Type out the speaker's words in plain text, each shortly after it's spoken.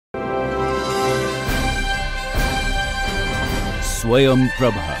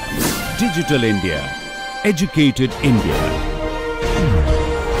SwayamPrabha. Digital India. Educated India.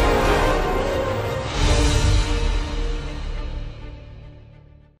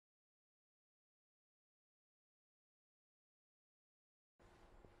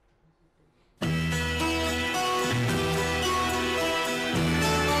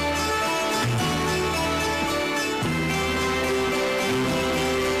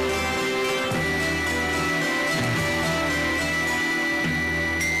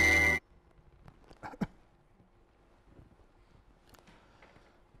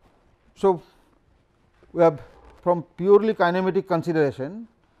 So, we have from purely kinematic consideration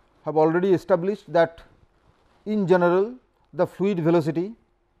have already established that in general the fluid velocity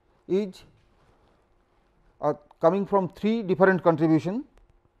is coming from three different contribution.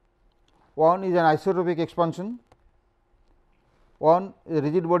 One is an isotropic expansion, one is a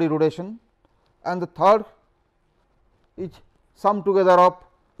rigid body rotation, and the third is sum together of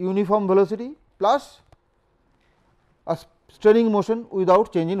uniform velocity plus a straining motion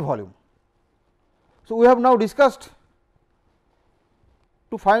without change in volume. So, we have now discussed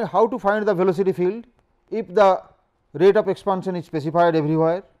to find how to find the velocity field if the rate of expansion is specified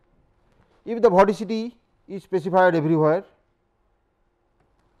everywhere, if the vorticity is specified everywhere.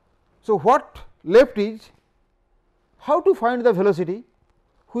 So, what left is how to find the velocity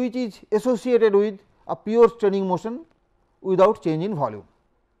which is associated with a pure straining motion without change in volume.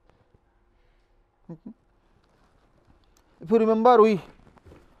 If you remember, we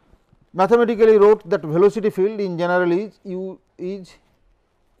mathematically wrote that velocity field in general is u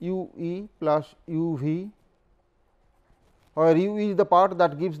e plus u v, where u is the part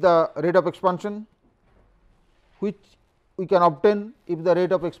that gives the rate of expansion, which we can obtain if the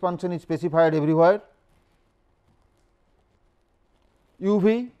rate of expansion is specified everywhere. U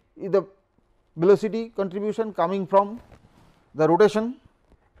v is the velocity contribution coming from the rotation,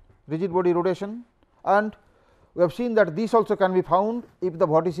 rigid body rotation, and we have seen that this also can be found if the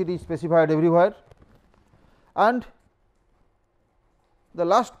vorticity is specified everywhere. And the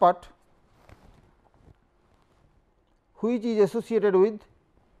last part, which is associated with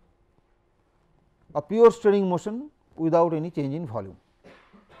a pure straining motion without any change in volume.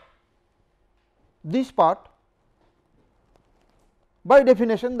 This part, by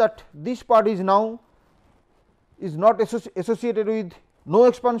definition, that this part is now is not associated with no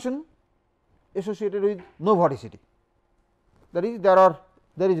expansion, associated with no vorticity. That is,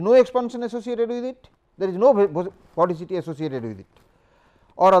 there is no expansion associated with it, there is no vorticity associated with it,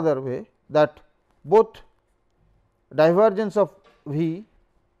 or other way that both divergence of V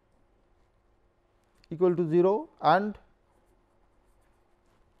equal to 0 and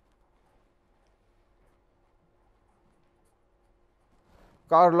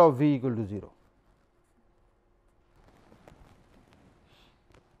curl of V equal to 0.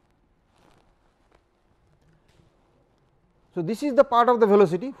 So, this is the part of the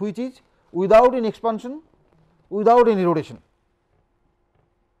velocity which is without any expansion, without any rotation.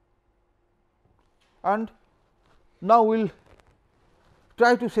 And now, we will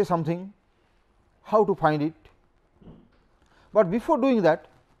try to say something how to find it, but before doing that,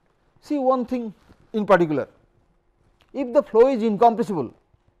 see one thing in particular. If the flow is incompressible,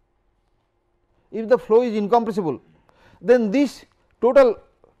 then this total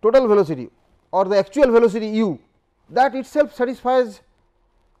velocity or the actual velocity u, that itself satisfies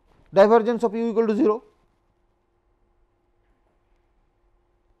divergence of u equal to 0.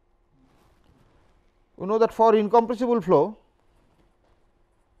 We know that for incompressible flow,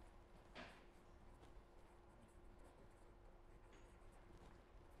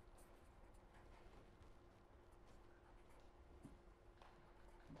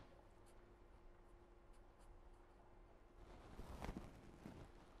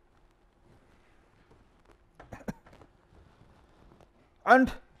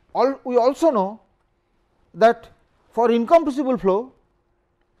 and we also know that for incompressible flow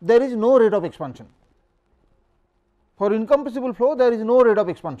there is no rate of expansion. For incompressible flow there is no rate of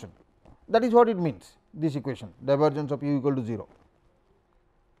expansion, that is what it means, this equation divergence of u equal to 0.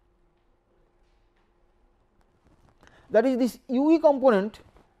 That is, this u e component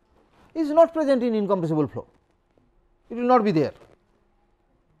is not present in incompressible flow, it will not be there.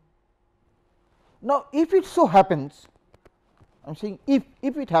 Now, if it so happens, I am saying if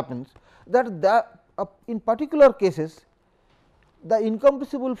it happens that in particular cases the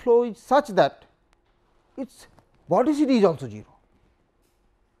incompressible flow is such that its vorticity is also 0,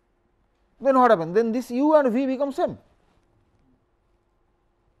 then what happens? Then this u and v become same.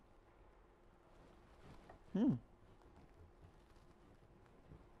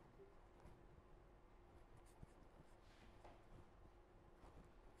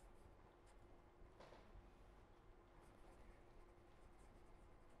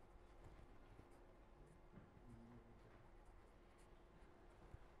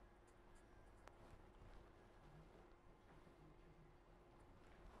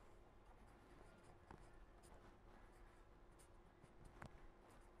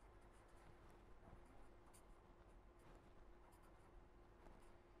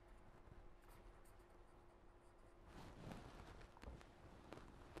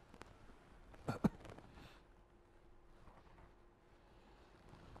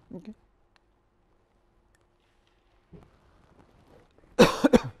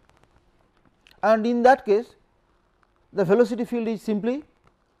 and in that case the velocity field is simply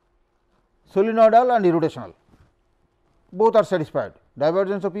solenoidal and irrotational, both are satisfied,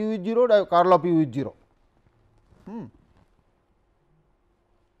 divergence of u is 0, curl of u is 0.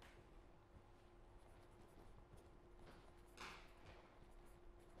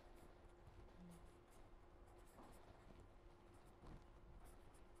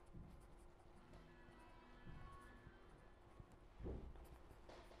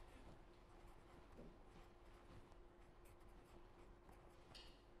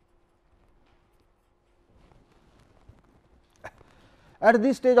 At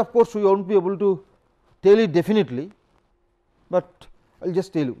this stage of course, we will not be able to tell it definitely, but I will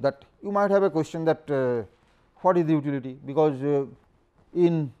just tell you that you might have a question that what is the utility, because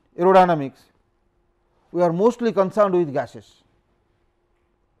in aerodynamics we are mostly concerned with gases,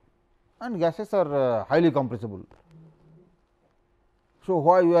 and gases are highly compressible. So,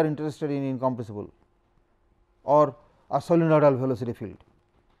 why we are interested in incompressible or a solenoidal velocity field?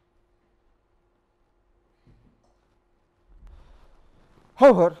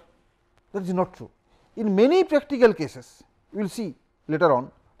 However, that is not true. In many practical cases, we will see later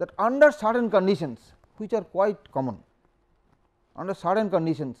on that under certain conditions, which are quite common, under certain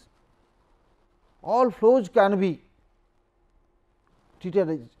conditions all flows can be treated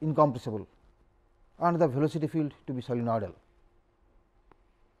as incompressible and the velocity field to be solenoidal.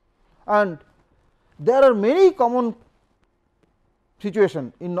 And there are many common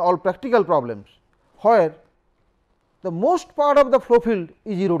situations in all practical problems where the most part of the flow field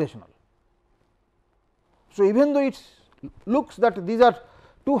is irrotational. So, even though it looks that these are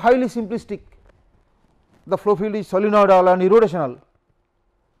too highly simplistic, the flow field is solenoidal and irrotational,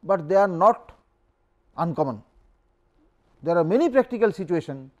 but they are not uncommon. There are many practical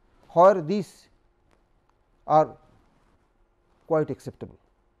situations where these are quite acceptable,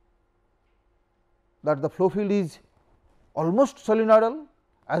 that the flow field is almost solenoidal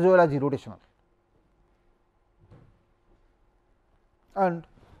as well as irrotational. And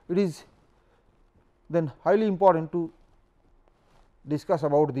it is then highly important to discuss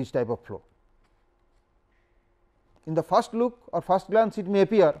about this type of flow. In the first look or first glance, it may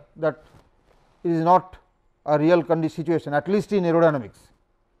appear that it is not a real situation, at least in aerodynamics,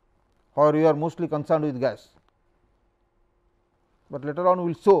 where we are mostly concerned with gas, but later on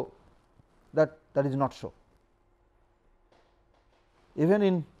we will show that that is not so. Even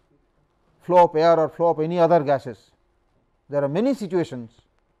in flow of air or flow of any other gases, there are many situations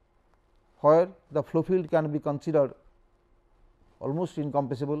where the flow field can be considered almost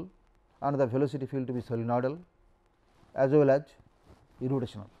incompressible and the velocity field to be solenoidal as well as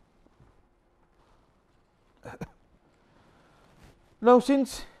irrotational. Now,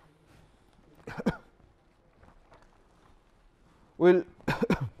 since we will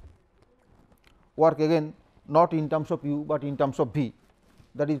work again not in terms of u, but in terms of v,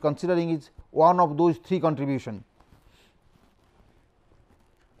 that is considering is one of those three contributions.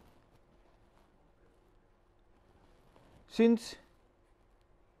 Since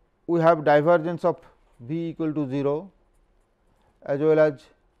we have divergence of v equal to 0 as well as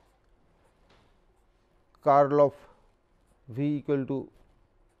curl of v equal to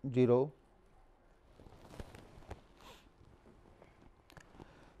 0,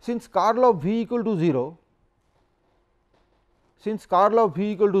 since curl of v equal to 0,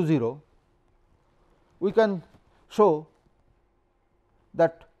 we can show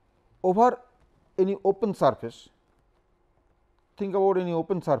that over any open surface, think about any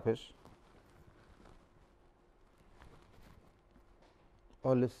open surface,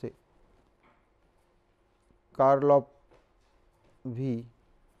 or let us say curl of v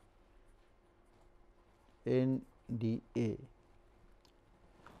n d a,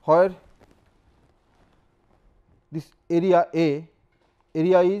 where this area A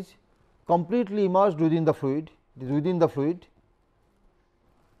is completely immersed within the fluid, it is within the fluid,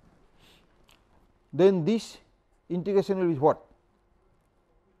 then this integration will be what?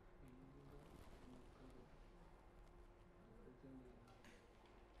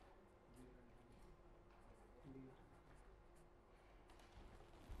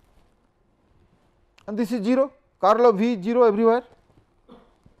 And this is 0, curl of v is 0 everywhere.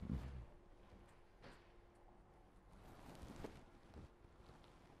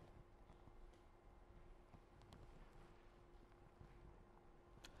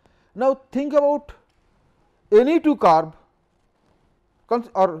 Now, think about any two curve,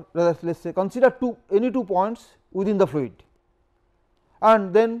 or let us say consider any 2 points within the fluid,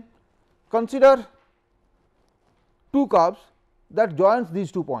 and then consider 2 curves that joins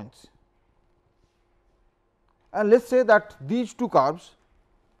these 2 points, and let us say that these 2 curves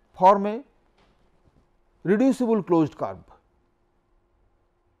form a reducible closed curve,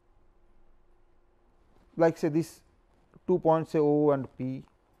 like say this 2 points say O and P,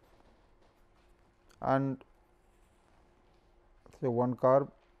 and say one curve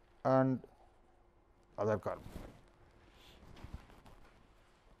and other curve.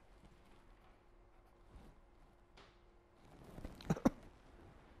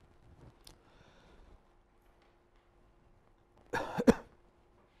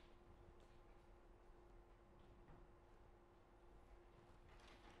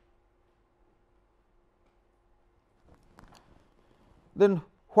 Then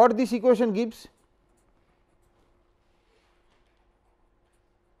what this equation gives?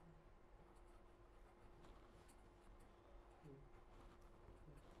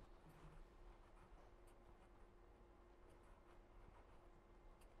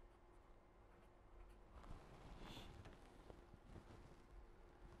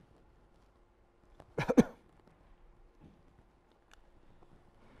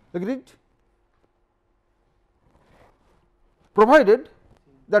 Agreed? Provided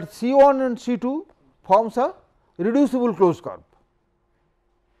that C 1 and C 2 forms a reducible closed curve.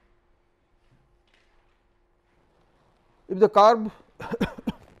 If the curve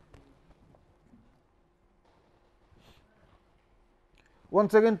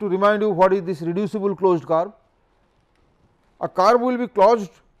once again to remind you what is this reducible closed curve, a curve will be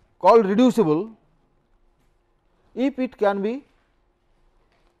closed called reducible if it can be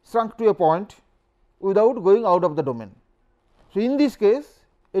shrunk to a point without going out of the domain. So, in this case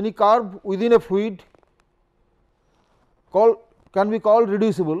any curve within a fluid can be called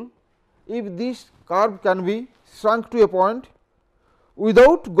reducible if this curve can be shrunk to a point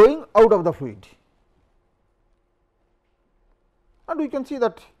without going out of the fluid. And we can see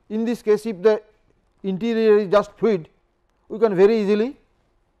that in this case if the interior is just fluid, we can very easily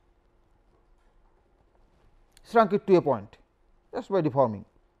shrunk it to a point just by deforming.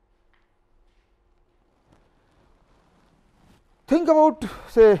 Think about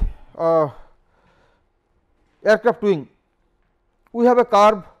say aircraft wing, we have a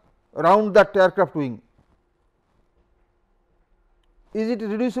curve around that aircraft wing. Is it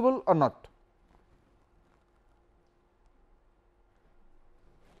reducible or not?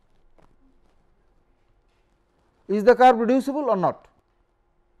 Is the curve reducible or not?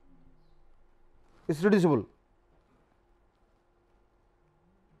 It is reducible.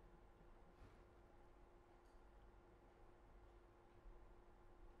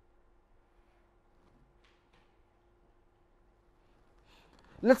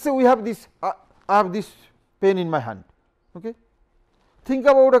 Let us say we have this I have this pen in my hand. Okay. Think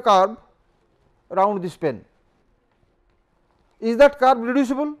about a curve around this pen. Is that curve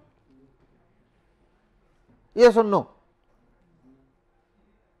reducible? Yes or no?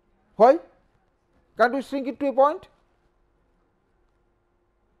 Why? Can't we shrink it to a point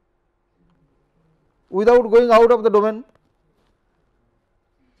without going out of the domain?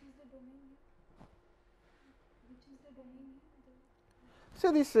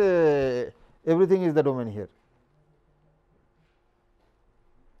 Say this everything is the domain here,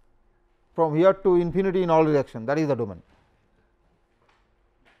 from here to infinity in all direction, that is the domain.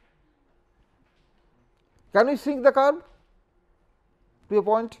 Can we shrink the curve to a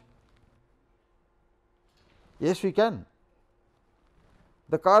point? Yes, we can.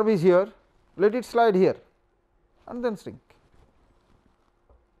 The curve is here, let it slide here and then shrink.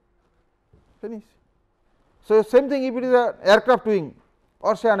 Finish. So, same thing if it is an aircraft wing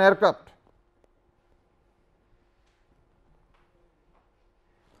or say an aircraft.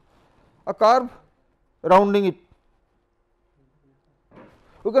 A curve rounding it,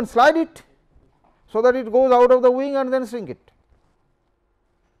 you can slide it so that it goes out of the wing and then shrink it.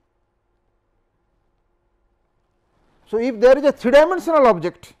 So, if there is a 3-dimensional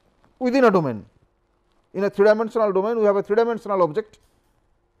object within a domain, in a 3-dimensional domain we have a 3-dimensional object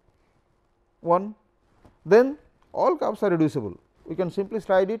 1, then all curves are reducible. We can simply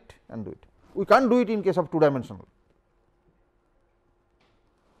slide it and do it. We can't do it in case of 2-dimensional.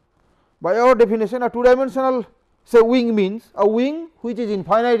 By our definition, a 2-dimensional say wing means a wing which is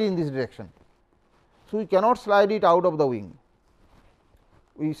infinite in this direction. So, we cannot slide it out of the wing.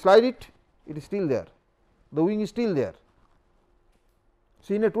 We slide it, it is still there, the wing is still there.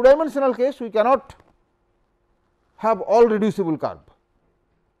 So, in a 2-dimensional case we cannot have all reducible curve,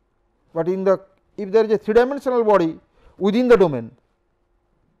 but in the if there is a 3-dimensional body within the domain,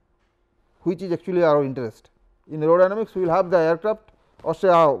 which is actually our interest. In aerodynamics, we will have the aircraft or say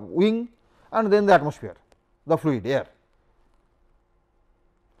a wing and then the atmosphere, the fluid air.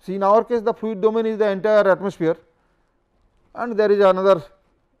 See, in our case the fluid domain is the entire atmosphere and there is another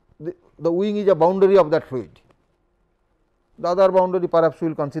the wing is a boundary of that fluid. The other boundary perhaps we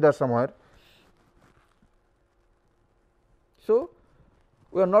will consider somewhere. So,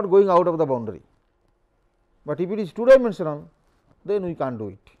 we are not going out of the boundary, but if it is 2 dimensional, then we can't do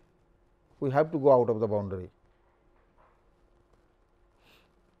it. We have to go out of the boundary.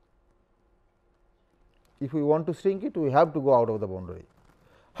 If we want to shrink it, we have to go out of the boundary.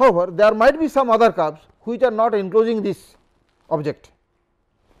 However, there might be some other curves which are not enclosing this object,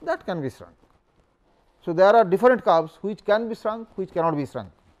 that can be shrunk. So, there are different curves which can be shrunk, which cannot be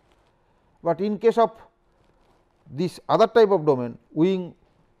shrunk, but in case of this other type of domain, wing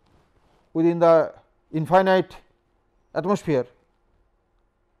within the infinite atmosphere,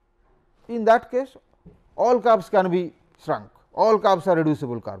 in that case all curves can be shrunk, all curves are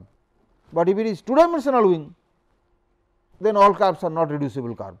reducible curve, but if it is 2 dimensional wing, then all curves are not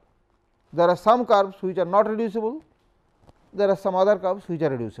reducible curve. There are some curves which are not reducible, there are some other curves which are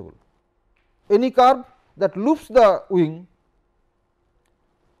reducible. Any curve that loops the wing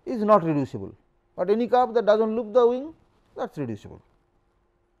is not reducible, but any curve that does not loop the wing, that is reducible.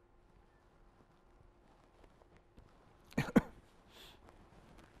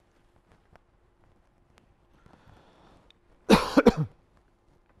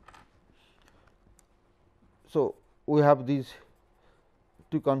 So, we have these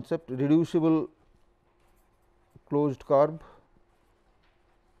two concepts, reducible closed curve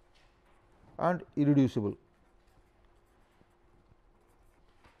and irreducible.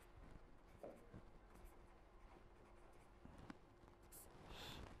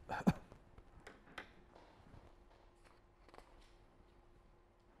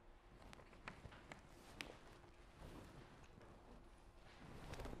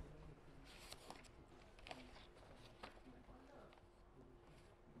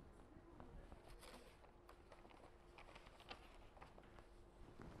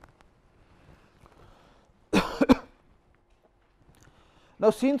 Now,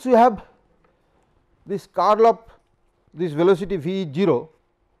 since we have this curl of this velocity v is 0,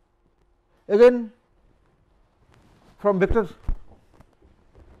 again from vector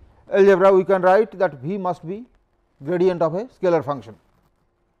algebra we can write that v must be gradient of a scalar function.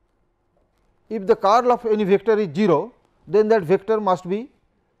 If the curl of any vector is 0, then that vector must be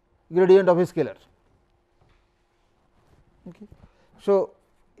gradient of a scalar. Okay. So,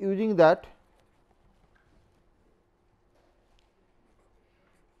 using that,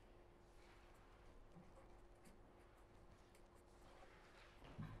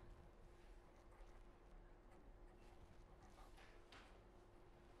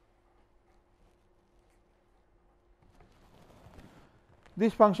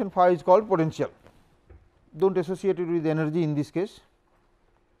 this function phi is called potential. Do not associate it with energy in this case.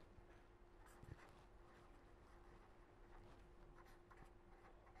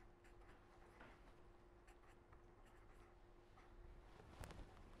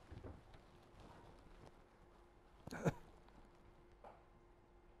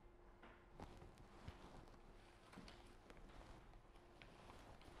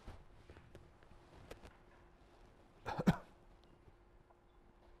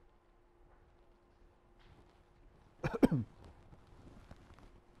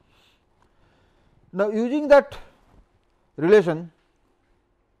 Now, using that relation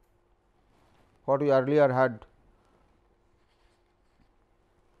what we earlier had,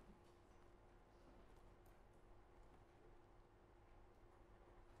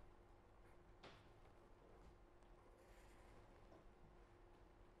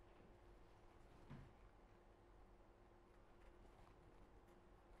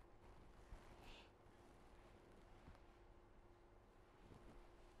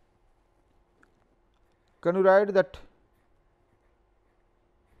 can you write that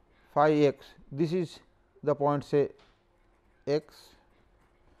phi x, this is the point say x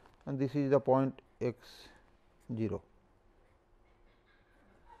and this is the point x 0.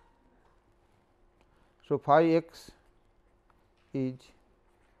 So, phi x is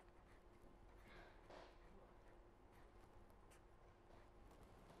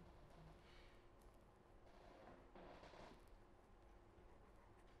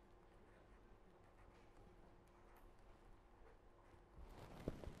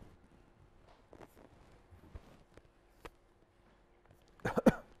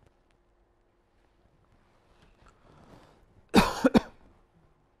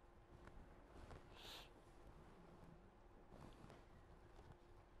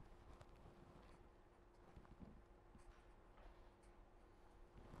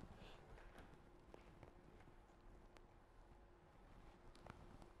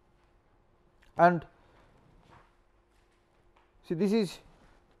and see this is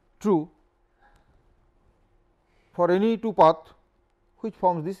true for any two path which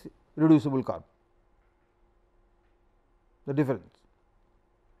forms this reducible curve, the difference.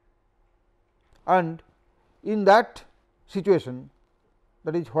 And in that situation,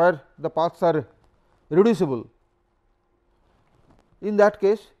 that is where the paths are reducible, in that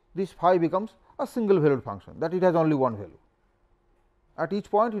case this phi becomes a single valued function, that it has only one value. At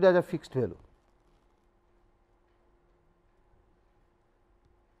each point it has a fixed value.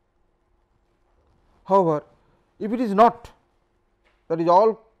 However, if it is not, that is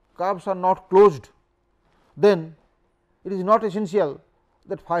all curves are not closed, then it is not essential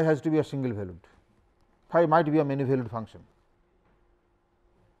that phi has to be a single valued, phi might be a many valued function.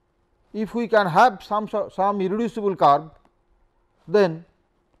 If we can have some irreducible curve, then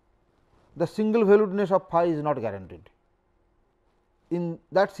the single valuedness of phi is not guaranteed. In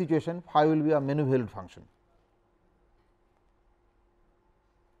that situation, phi will be a many valued function.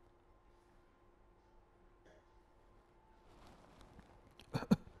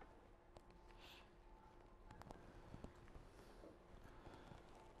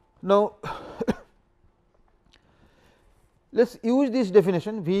 Now, let us use this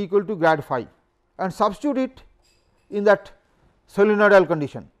definition V equal to grad phi and substitute it in that solenoidal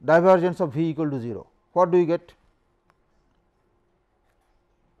condition, divergence of V equal to 0. What do we get?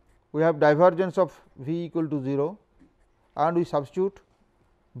 We have divergence of V equal to 0 and we substitute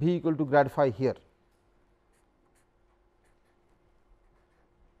V equal to grad phi here.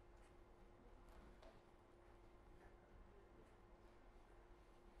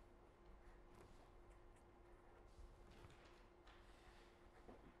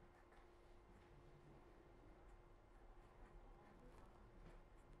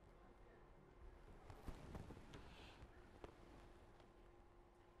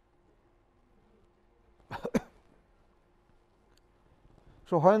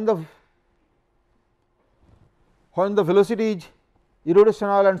 So, when the velocity is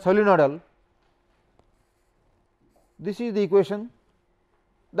irrotational and solenoidal, this is the equation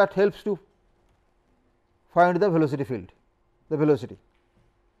that helps to find the velocity field, the velocity.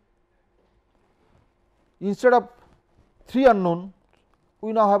 Instead of 3 unknowns,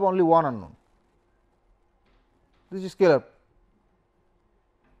 we now have only one unknown. This is scalar.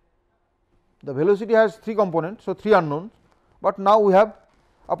 The velocity has 3 components, so 3 unknowns, but now we have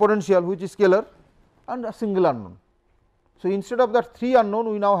a potential which is scalar and a single unknown. So, instead of that 3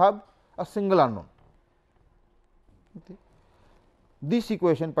 unknown, we now have a single unknown. Okay. This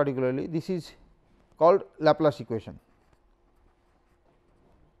equation particularly, this is called Laplace equation.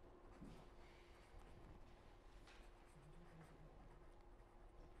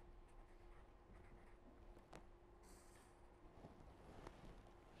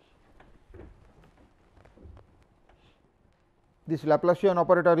 This Laplacian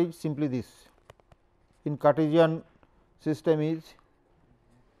operator is simply this. In Cartesian system is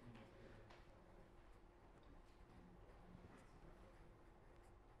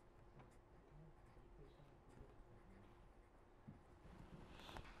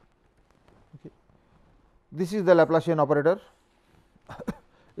this is the Laplacian operator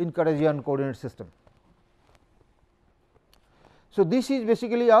in Cartesian coordinate system. So, this is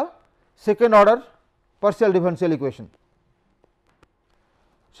basically a second order partial differential equation.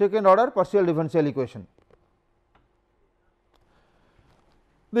 Second order partial differential equation.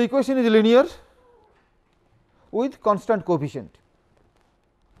 The equation is linear with constant coefficient.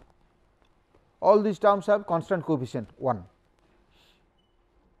 All these terms have constant coefficient 1.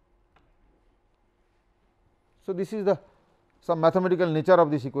 So, this is the some mathematical nature of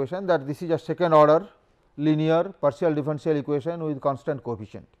this equation, that this is a second order linear partial differential equation with constant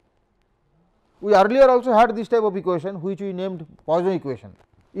coefficient. We earlier also had this type of equation which we named Poisson equation,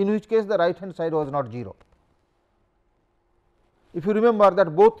 in which case the right hand side was not 0. If you remember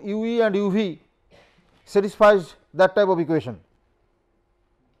that both u e and u v satisfies that type of equation.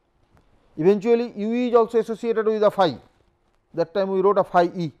 Eventually, u e is also associated with a phi, that time we wrote a phi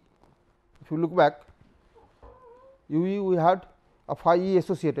e. If you look back, u e we had a phi e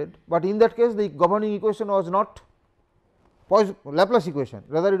associated, but in that case the governing equation was not Laplace equation,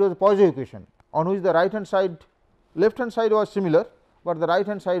 rather it was a Poisson equation, on which the right hand side, left hand side was similar, but the right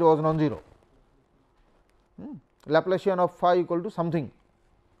hand side was non-zero. Laplacian of phi equal to something,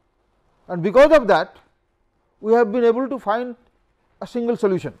 and because of that we have been able to find a single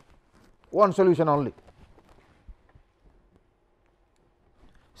solution, one solution only.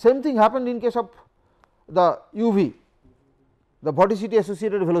 Same thing happened in case of the u v, the vorticity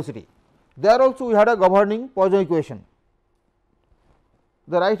associated velocity. There also we had a governing Poisson equation.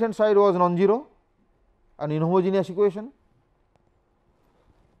 The right hand side was non-zero, an inhomogeneous equation,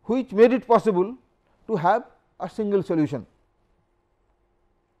 which made it possible to have a single solution.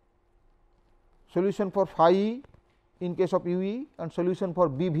 Solution for phi e in case of u e and solution for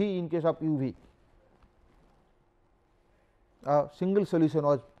b v in case of u v. A single solution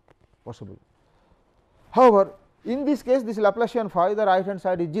was possible. However, in this case this Laplacian phi, the right hand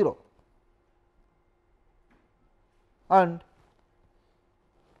side is 0 and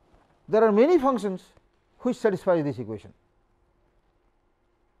there are many functions which satisfy this equation.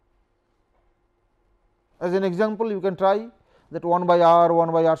 As an example, you can try that 1 by r,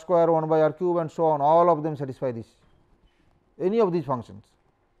 1 by r square, 1 by r cube and so on, all of them satisfy this, any of these functions.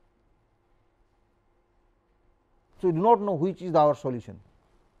 So, you do not know which is our solution,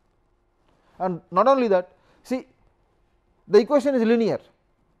 and not only that, see the equation is linear,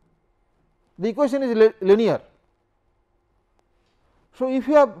 linear. So, if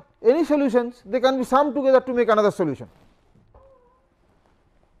you have any solutions, they can be summed together to make another solution.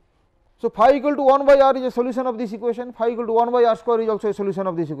 So, phi equal to 1 by r is a solution of this equation, phi equal to 1 by r square is also a solution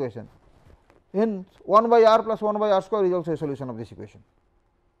of this equation, hence 1 by r plus 1 by r square is also a solution of this equation.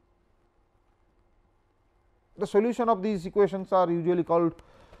 The solution of these equations are usually called,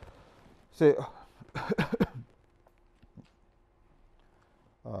 say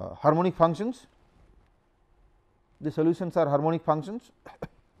harmonic functions. The solutions are harmonic functions.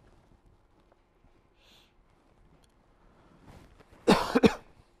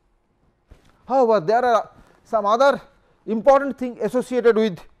 However, there are some other important thing associated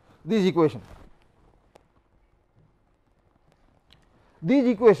with these equations. These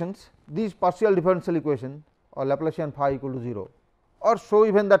equations, these partial differential equation or Laplacian phi equal to 0, or show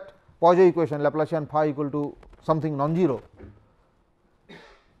even that Poisson equation Laplacian phi equal to something non-zero.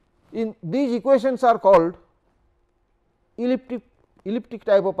 In these equations are called elliptic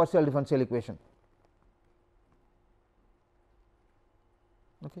type of partial differential equation.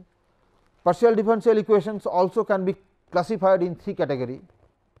 Okay. Partial differential equations also can be classified in 3 categories.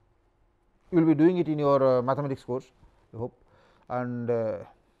 You will be doing it in your mathematics course, I hope, and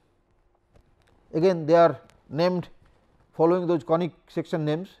again they are named following those conic section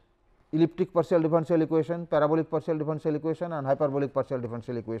names: elliptic partial differential equation, parabolic partial differential equation and hyperbolic partial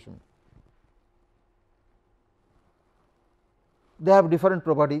differential equation. They have different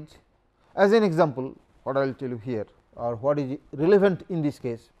properties. As an example, what I will tell you here, or what is relevant in this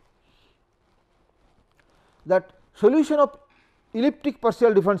case, that solution of elliptic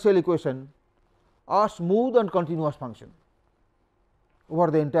partial differential equation are smooth and continuous function over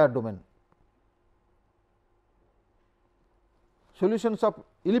the entire domain. Solutions of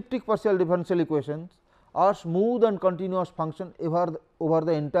elliptic partial differential equations are smooth and continuous function over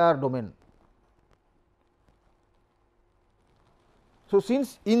the entire domain. So,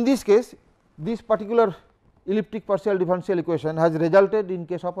 since in this case this particular elliptic partial differential equation has resulted in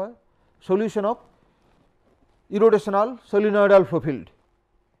case of a solution of irrotational solenoidal flow field.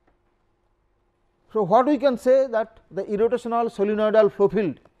 So, what we can say that the irrotational solenoidal flow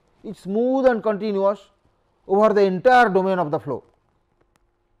field is smooth and continuous over the entire domain of the flow.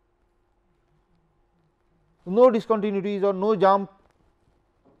 No discontinuities or no jump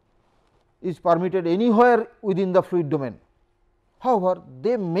is permitted anywhere within the fluid domain. However,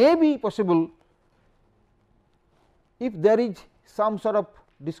 they may be possible if there is some sort of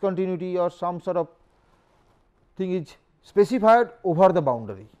discontinuity or some sort of thing is specified over the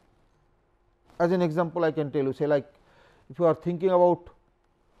boundary. As an example, I can tell you, say like if you are thinking about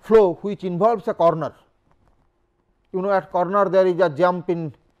flow which involves a corner, you know at corner there is a jump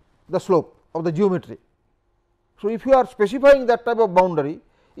in the slope of the geometry. So, if you are specifying that type of boundary,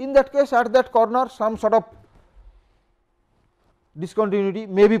 in that case at that corner some sort of discontinuity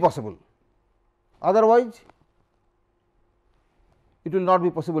may be possible, otherwise it will not be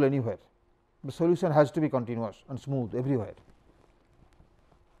possible anywhere. The solution has to be continuous and smooth everywhere.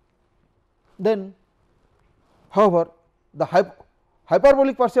 Then, however, the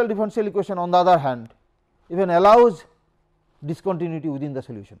hyperbolic partial differential equation on the other hand even allows discontinuity within the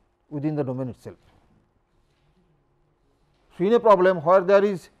solution, within the domain itself. So, in a problem where there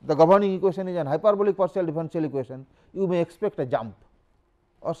is the governing equation is an hyperbolic partial differential equation, you may expect a jump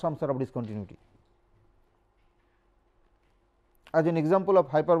or some sort of discontinuity. As an example of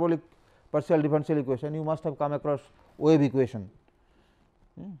hyperbolic partial differential equation, you must have come across wave equation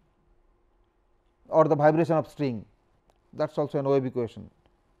or the vibration of string, that is also an wave equation.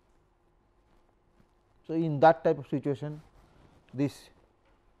 So, in that type of situation this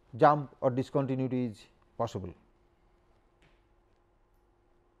jump or discontinuity is possible.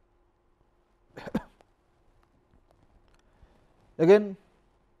 Again,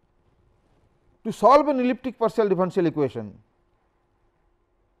 to solve an elliptic partial differential equation,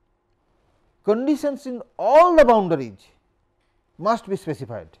 conditions in all the boundaries must be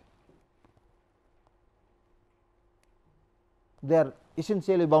specified. They are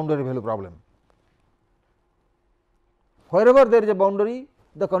essentially boundary value problem. Wherever there is a boundary,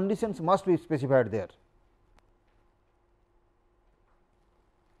 the conditions must be specified there,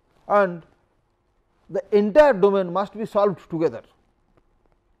 and the entire domain must be solved together.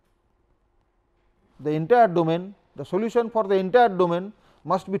 The entire domain, the solution for the entire domain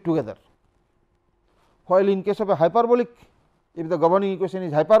must be together. While in case of a hyperbolic, if the governing equation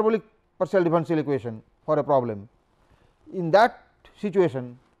is hyperbolic partial differential equation for a problem, in that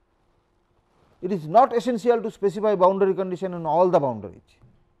situation it is not essential to specify boundary condition in all the boundaries.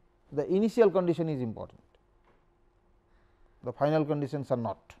 The initial condition is important, the final conditions are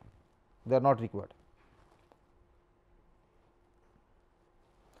not, they are not required.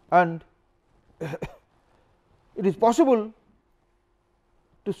 And it is possible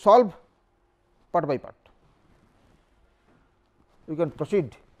to solve part by part. You can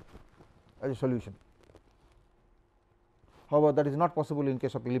proceed as a solution. However, that is not possible in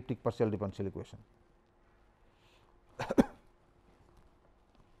case of elliptic partial differential equation.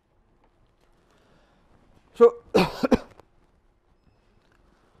 So,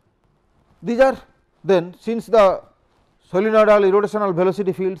 these are then, since the solenoidal irrotational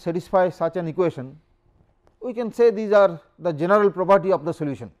velocity field satisfies such an equation, we can say these are the general property of the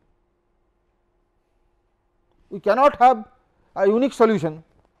solution. We cannot have a unique solution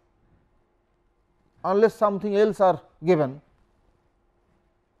unless something else are given,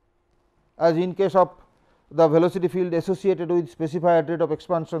 as in case of the velocity field associated with specified rate of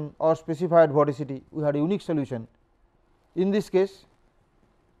expansion or specified vorticity, we had a unique solution. In this case,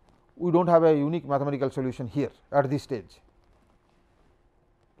 we do not have a unique mathematical solution here at this stage.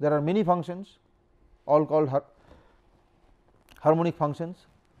 There are many functions, all called harmonic functions,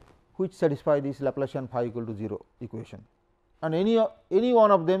 which satisfy this Laplacian phi equal to 0 equation, and any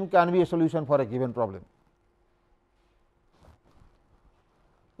one of them can be a solution for a given problem.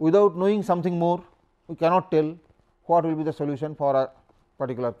 Without knowing something more, we cannot tell what will be the solution for a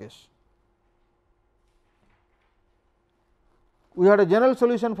particular case. We had a general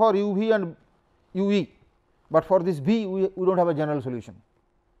solution for u v and u e, but for this v we do not have a general solution.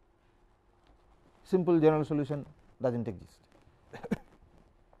 Simple general solution does not exist.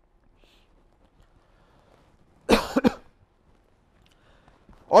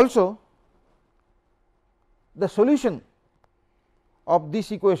 Also, the solution of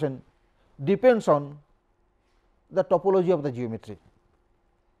this equation depends on the topology of the geometry,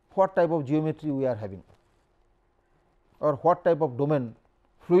 what type of geometry we are having, or what type of domain,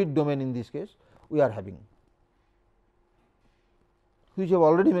 fluid domain in this case we are having, which I have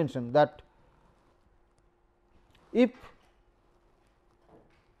already mentioned that if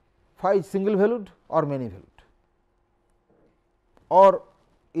phi is single valued or many valued, or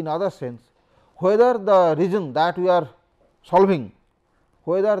in other sense whether the region that we are solving,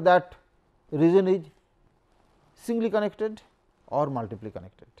 whether that region is singly connected or multiply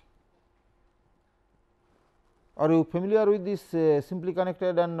connected. Are you familiar with this simply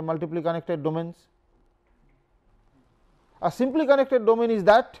connected and multiply connected domains? A simply connected domain is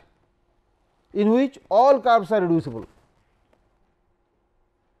that in which all curves are reducible.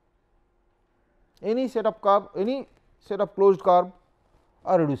 Any set of curve, any set of closed curve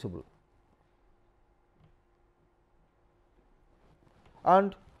are reducible,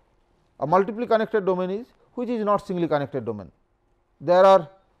 and a multiply connected domain is which is not singly connected domain. There are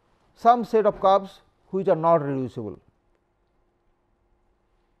some set of curves which are not reducible.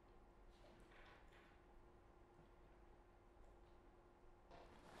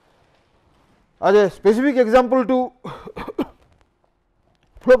 As a specific example to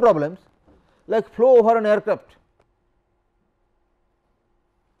flow problems, like flow over an aircraft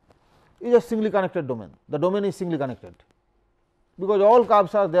is a singly connected domain. The domain is singly connected, because all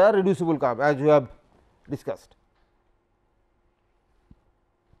curves are there reducible curve, as we have discussed.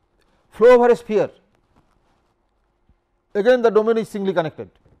 Flow over a sphere, again the domain is singly connected.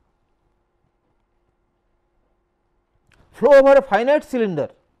 Flow over a finite cylinder,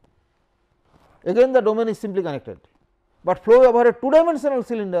 again the domain is simply connected, but flow over a two dimensional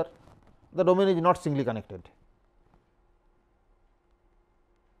cylinder, the domain is not singly connected.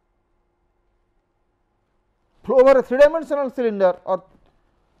 Flow over a three dimensional cylinder or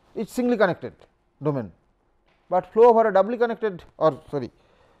is singly connected domain, but flow over a doubly connected or sorry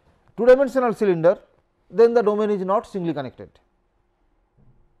two dimensional cylinder, then the domain is not singly connected.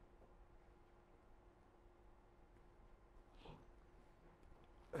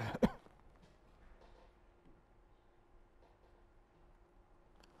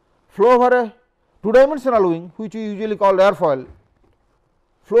 flow over a two dimensional wing, which we usually call airfoil.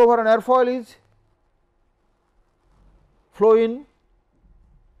 Flow over an airfoil is flow in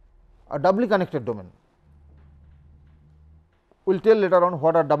a doubly connected domain. We will tell later on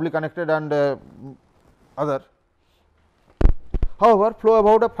what are doubly connected and other. However, flow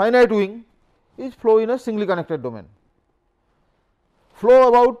about a finite wing is flow in a singly connected domain. Flow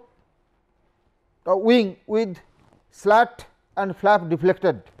about a wing with slat and flap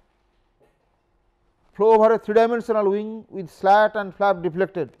deflected. Flow over a three dimensional wing with slat and flap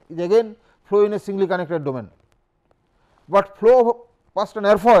deflected is again flow in a singly connected domain. But flow past an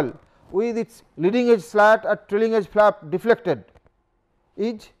airfoil with its leading edge slat and trailing edge flap deflected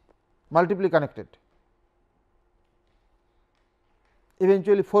is multiply connected,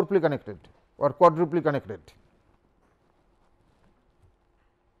 eventually fourply connected or quadruply connected.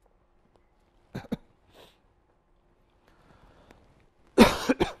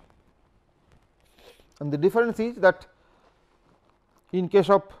 And the difference is that in case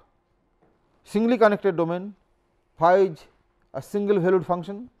of singly connected domain, phi is a single valued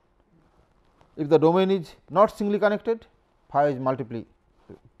function. If the domain is not singly connected, phi is a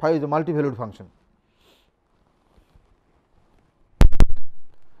multi-valued function.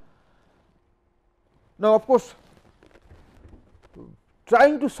 Now, of course,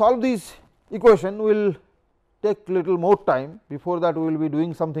 trying to solve this equation will take little more time. Before that, we will be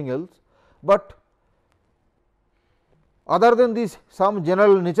doing something else, but other than this some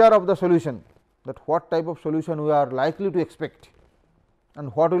general nature of the solution, that what type of solution we are likely to expect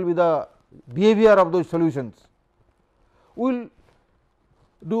and what will be the behavior of those solutions, we will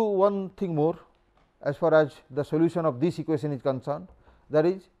do one thing more as far as the solution of this equation is concerned, that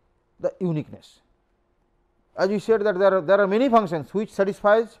is the uniqueness. As we said that there are many functions which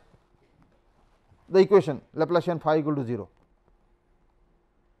satisfies the equation Laplacian phi equal to 0.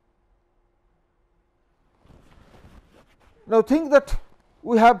 Now, think that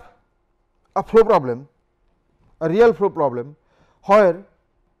we have a flow problem, a real flow problem, where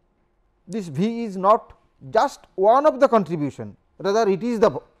this V is not just one of the contribution, rather it is the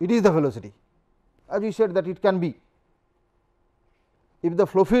velocity. As we said that it can be, if the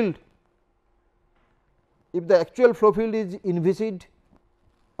flow field, if the actual flow field is inviscid,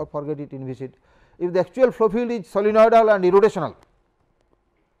 or forget it inviscid, if the actual flow field is solenoidal and irrotational,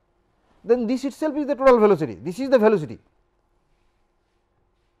 then this itself is the total velocity. This is the velocity.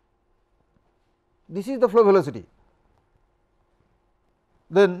 This is the flow velocity.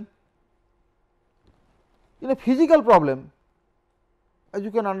 Then in a physical problem, as you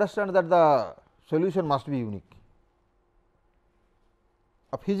can understand that the solution must be unique.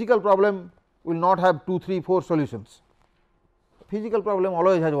 A physical problem will not have 2, 3, 4 solutions. A physical problem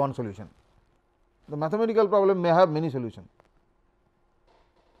always has one solution. The mathematical problem may have many solutions.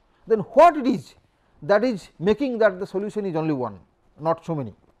 Then what it is that is making that the solution is only one, not so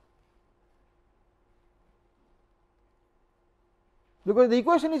many? Because the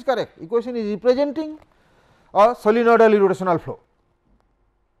equation is correct, equation is representing a solenoidal irrotational flow,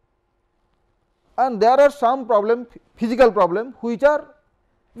 and there are some problem, physical problem, which are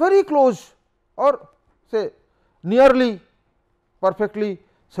very close or say nearly perfectly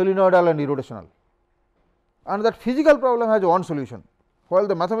solenoidal and irrotational, and that physical problem has one solution, while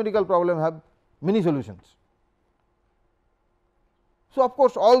the mathematical problem have many solutions. So, of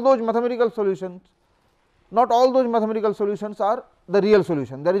course, all those mathematical solutions, not all those mathematical solutions are the real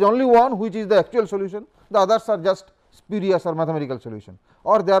solution. There is only one which is the actual solution, the others are just spurious or mathematical solution,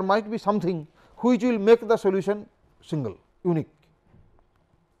 or there might be something which will make the solution single, unique.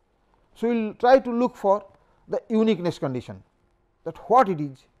 So, we will try to look for the uniqueness condition, that what it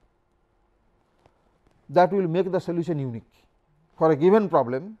is that will make the solution unique for a given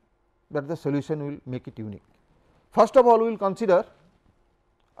problem, that the solution will make it unique. First of all, we will consider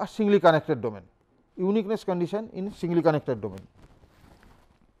a singly connected domain, uniqueness condition in singly connected domain.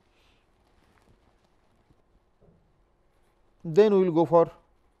 Then we will go for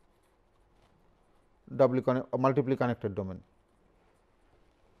multiply connected domain.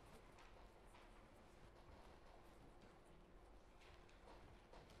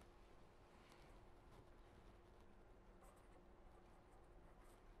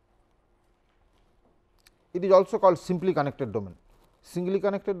 It is also called simply connected domain, singly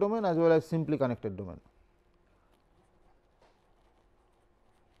connected domain as well as simply connected domain.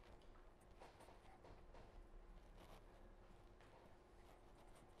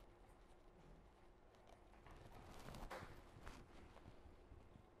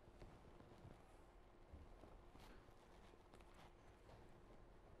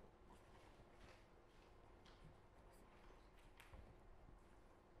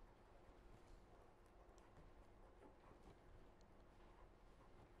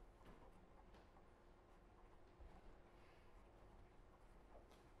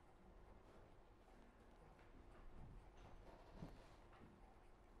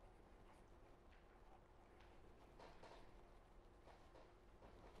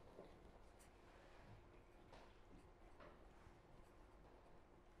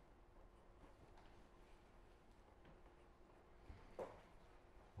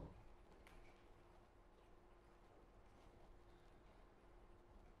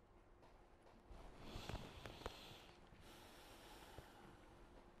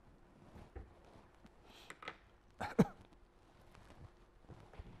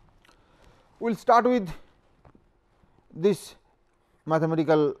 We will start with this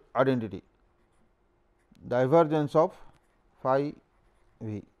mathematical identity, divergence of phi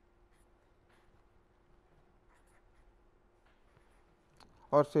v,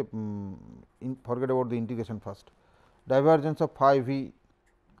 or say forget about the integration first. Divergence of phi v,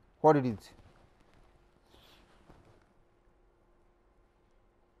 what it is?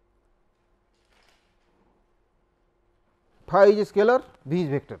 Phi is a scalar, v is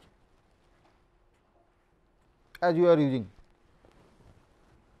vector, as you are using.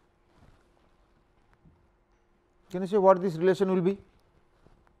 Can you say what this relation will be?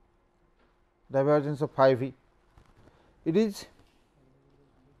 Divergence of phi v, it is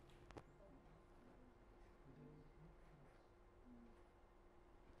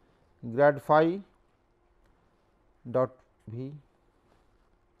grad phi dot v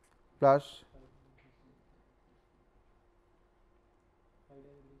plus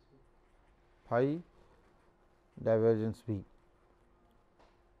phi divergence v.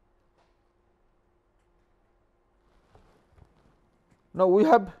 Now, we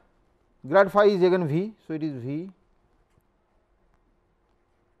have grad phi is again v. So, it is v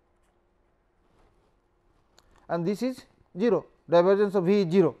and this is 0, divergence of v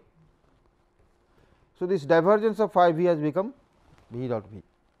is 0. So, this divergence of phi v has become v dot v.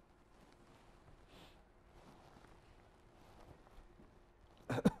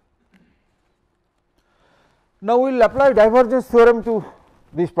 Now, we will apply divergence theorem to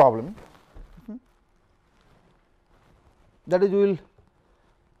this problem, that is we will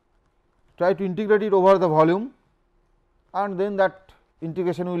try to integrate it over the volume and then that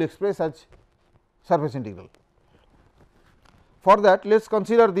integration will express as surface integral. For that, let us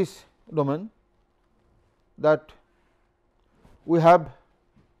consider this domain, that we have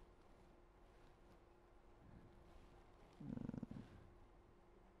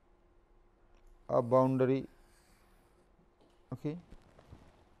a boundary, okay,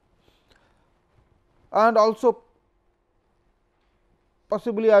 and also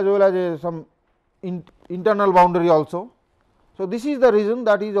possibly as well as some internal boundary also. So, this is the region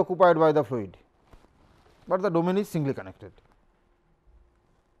that is occupied by the fluid, but the domain is singly connected.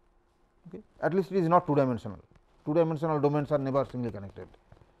 Okay. At least it is not 2 dimensional. 2 dimensional domains are never singly connected.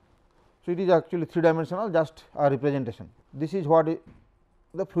 So, it is actually 3 dimensional, just a representation. This is what is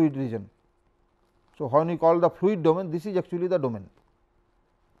the fluid region. So, when we call the fluid domain, this is actually the domain,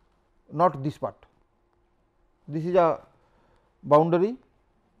 not this part. This is a boundary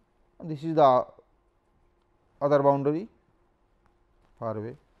and this is the other boundary far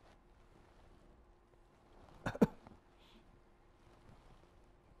away.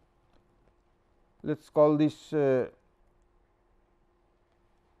 Let us call this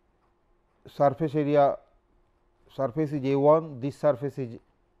surface area, surface is A1, this surface is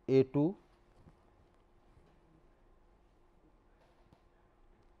A2,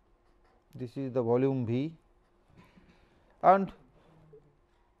 this is the volume V, and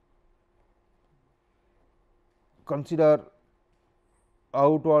consider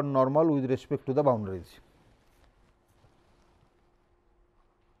outward normal with respect to the boundaries.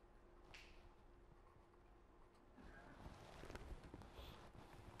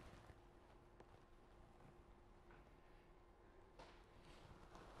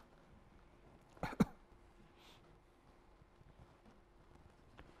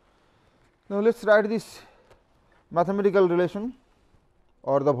 Now, let us write this mathematical relation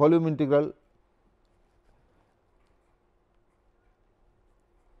or the volume integral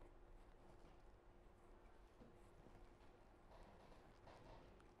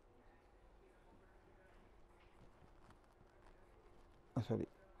sorry.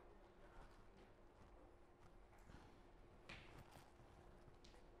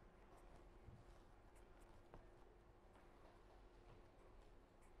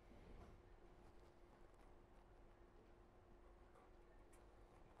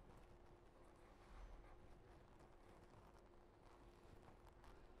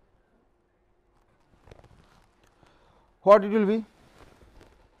 What it will be?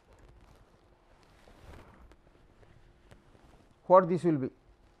 What this will be?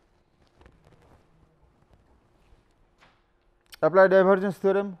 Apply divergence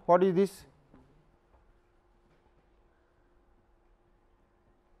theorem. What is this?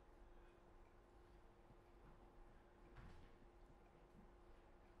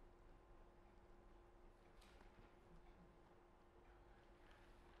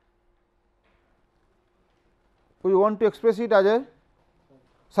 We want to express it as a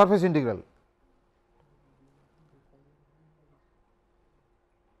surface integral.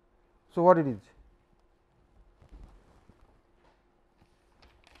 So, what it is?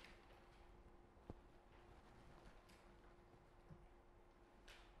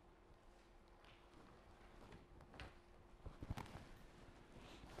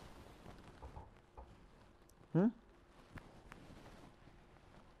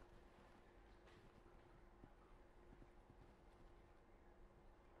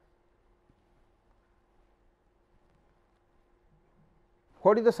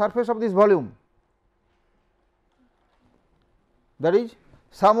 What is the surface of this volume? That is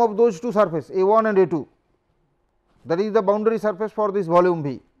sum of those two surfaces A1 and A2, that is the boundary surface for this volume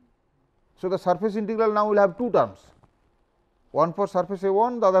V. So, the surface integral now will have two terms, one for surface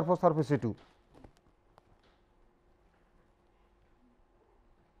A1, the other for surface A2.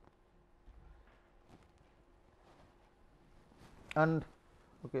 And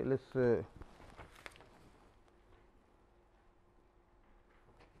okay, let us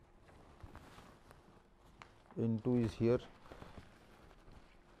N2 is here.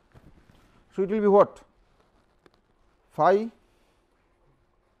 So, it will be what? Phi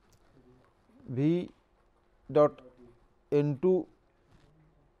V dot N2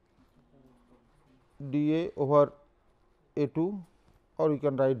 dA over A2, or you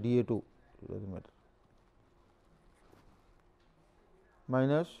can write dA2, it does not matter,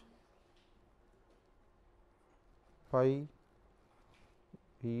 minus phi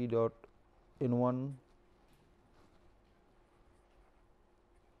V dot N1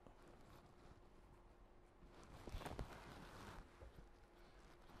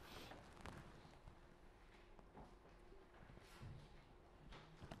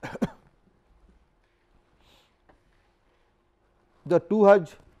 the 2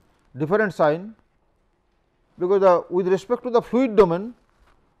 has different sign, because with respect to the fluid domain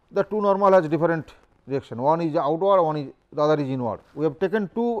the 2 normal has different direction, one is outward, one is the other is inward. We have taken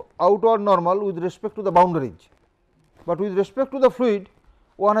 2 outward normal with respect to the boundaries, but with respect to the fluid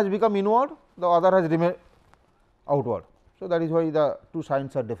one has become inward, the other has remained outward. So, that is why the 2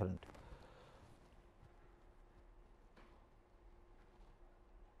 signs are different.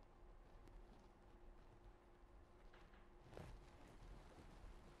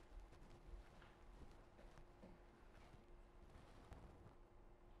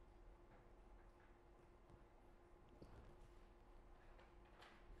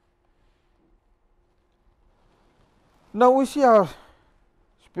 Now, we see our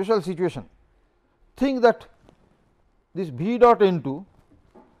special situation. Think that this V dot N2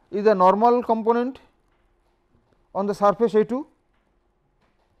 is a normal component on the surface A2,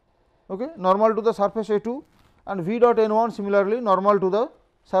 okay, normal to the surface A2, and V dot N1 similarly normal to the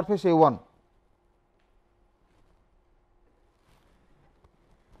surface A1.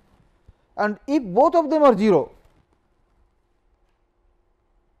 And if both of them are 0,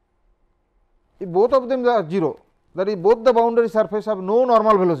 if both of them are 0, that is both the boundary surface have no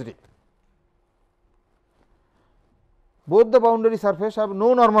normal velocity, both the boundary surface have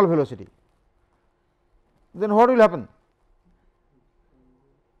no normal velocity, then what will happen?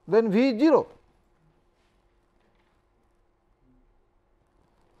 Then V is 0.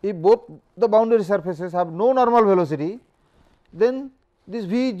 If both the boundary surfaces have no normal velocity, then this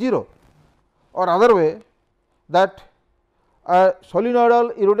V is 0, or other way, that a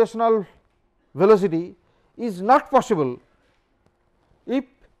solenoidal irrotational velocity is not possible if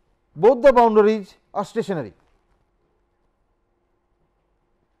both the boundaries are stationary.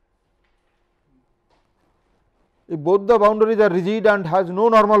 If both the boundaries are rigid and has no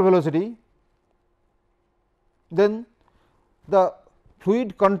normal velocity, then the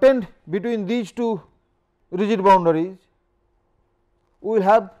fluid contained between these two rigid boundaries will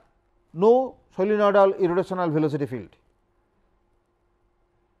have no solenoidal irrotational velocity field.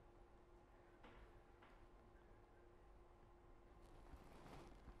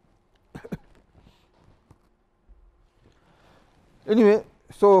 Anyway,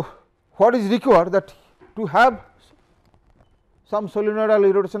 so what is required, that to have some solenoidal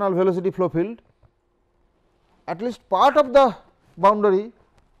irrotational velocity flow field, at least part of the boundary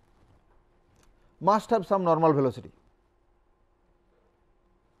must have some normal velocity,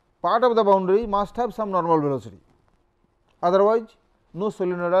 part of the boundary must have some normal velocity, otherwise no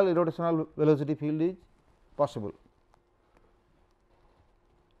solenoidal irrotational velocity field is possible.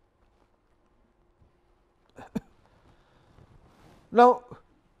 Now,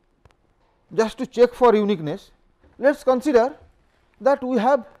 just to check for uniqueness, let us consider that we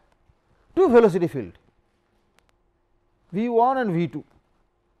have two velocity field V1 and V2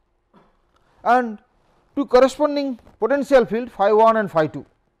 and two corresponding potential field phi 1 and phi 2.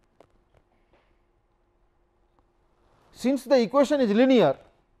 Since the equation is linear,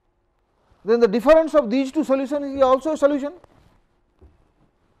 then the difference of these two solutions is also a solution.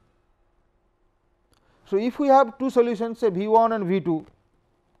 So, if we have two solutions, say V 1 and V 2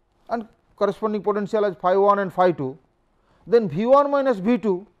 and corresponding potential as phi 1 and phi 2, then V 1 minus V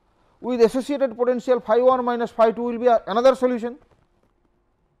 2 with associated potential phi 1 minus phi 2 will be another solution.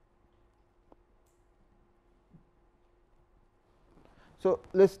 So,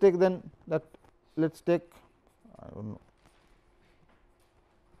 let us take then that let us take I do not know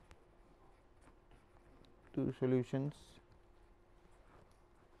two solutions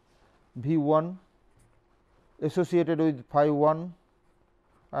V 1 associated with phi 1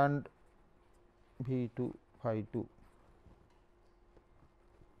 and V 2 phi 2.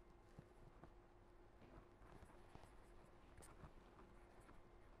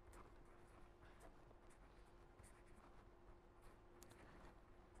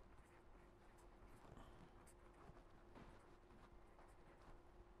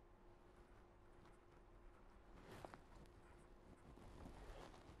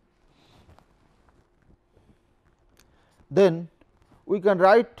 Then we can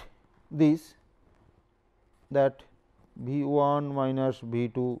write this that V 1 minus V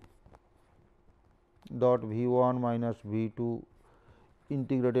 2 dot V 1 minus V 2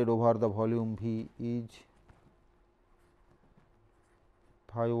 integrated over the volume V is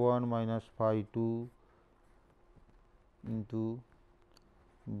phi 1 minus phi 2 into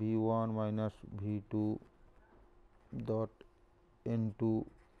V 1 minus V 2 dot N 2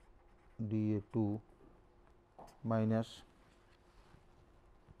 d A 2 minus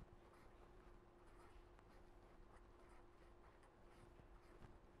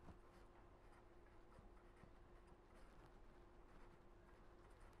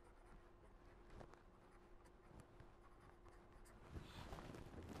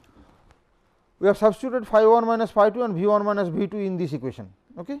we have substituted phi 1 minus phi 2 and V 1 minus V 2 in this equation.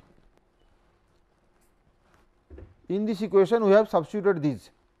 Okay. In this equation we have substituted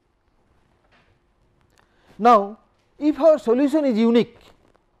these. Now, if our solution is unique,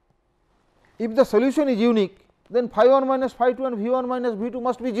 if the solution is unique, then phi 1 minus phi 2 and V 1 minus V 2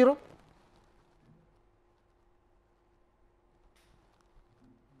 must be 0.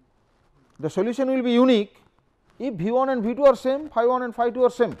 The solution will be unique if V 1 and V 2 are same, phi 1 and phi 2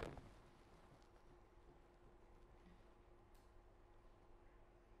 are same.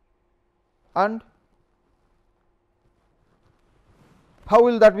 And how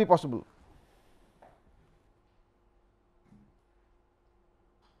will that be possible?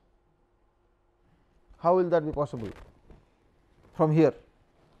 How will that be possible from here?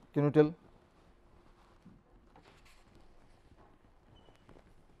 Can you tell?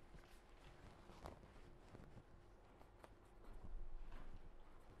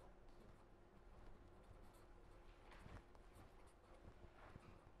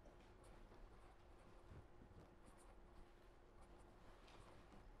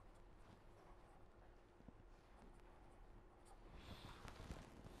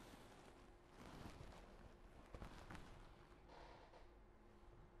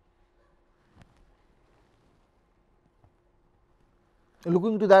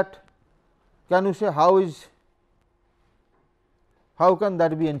 Looking to that, can you say how can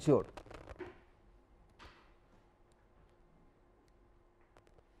that be ensured?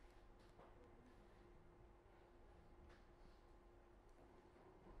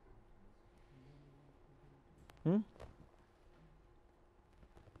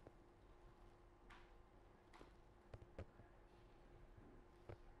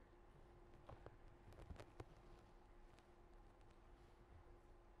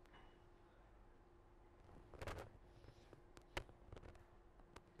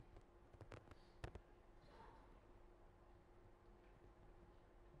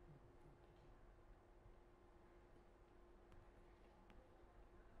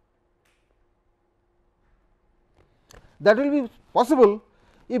 That will be possible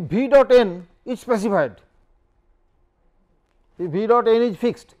if V dot n is specified, if V dot n is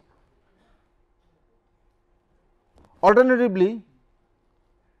fixed. Alternatively,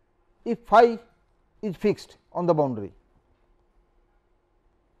 if phi is fixed on the boundary,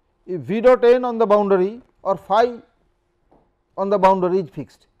 if V dot n on the boundary or phi on the boundary is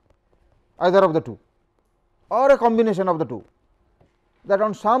fixed, either of the two or a combination of the two, that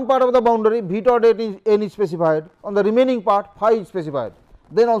on some part of the boundary V dot n is specified, on the remaining part phi is specified,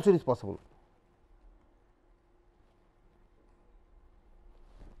 then also it is possible.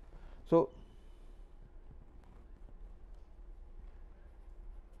 So,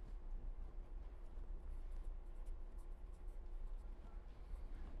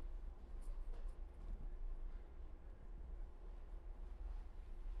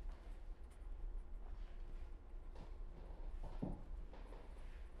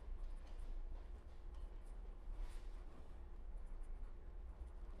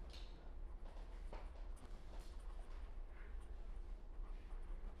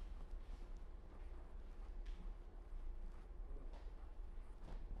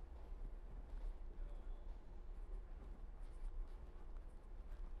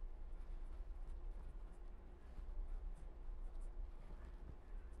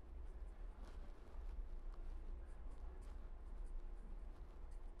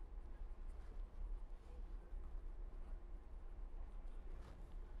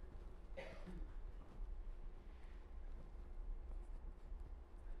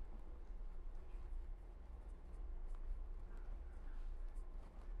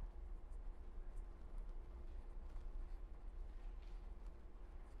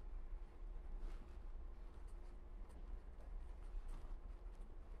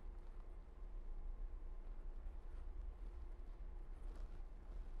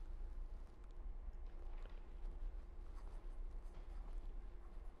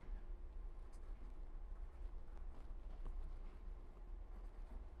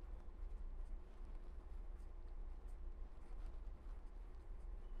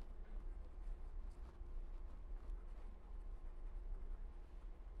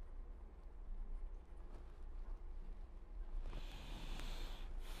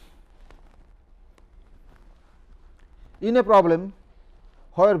 in a problem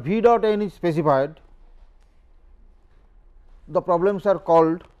where V dot n is specified, the problems are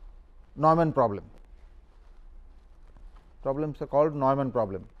called Neumann problem. Problems are called Neumann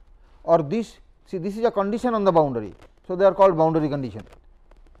problem, or this, see, this is a condition on the boundary. So, they are called boundary condition.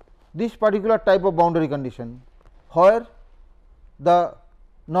 This particular type of boundary condition where the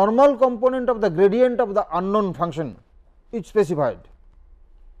normal component of the gradient of the unknown function is specified.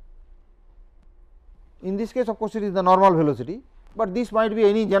 In this case, of course, it is the normal velocity, but this might be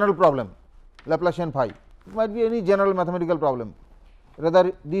any general problem, Laplacian phi, it might be any general mathematical problem.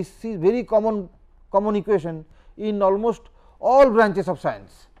 Rather, this is very common equation in almost all branches of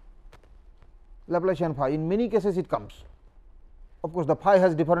science, Laplacian phi. In many cases it comes. Of course, the phi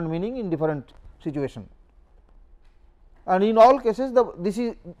has different meaning in different situation, and in all cases this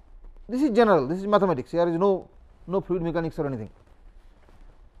is general, this is mathematics, here is no fluid mechanics or anything.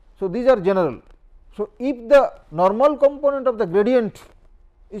 So, these are general. So, if the normal component of the gradient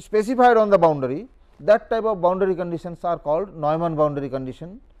is specified on the boundary, that type of boundary conditions are called Neumann boundary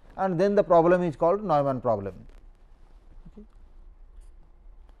condition, and then the problem is called Neumann problem. Okay.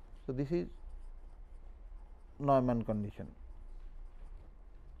 So, this is Neumann condition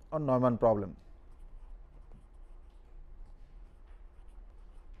or Neumann problem.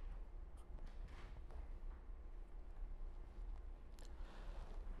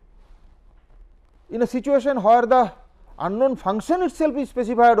 In a situation where the unknown function itself is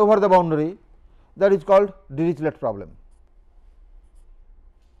specified over the boundary, that is called Dirichlet problem.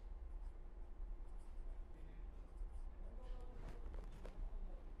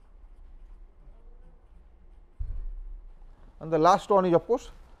 And the last one is, of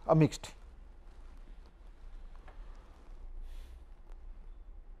course, a mixed.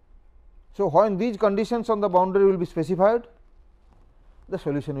 So, when these conditions on the boundary will be specified, the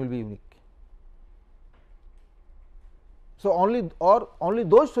solution will be unique. So, only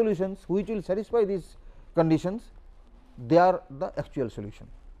those solutions which will satisfy these conditions, they are the actual solution.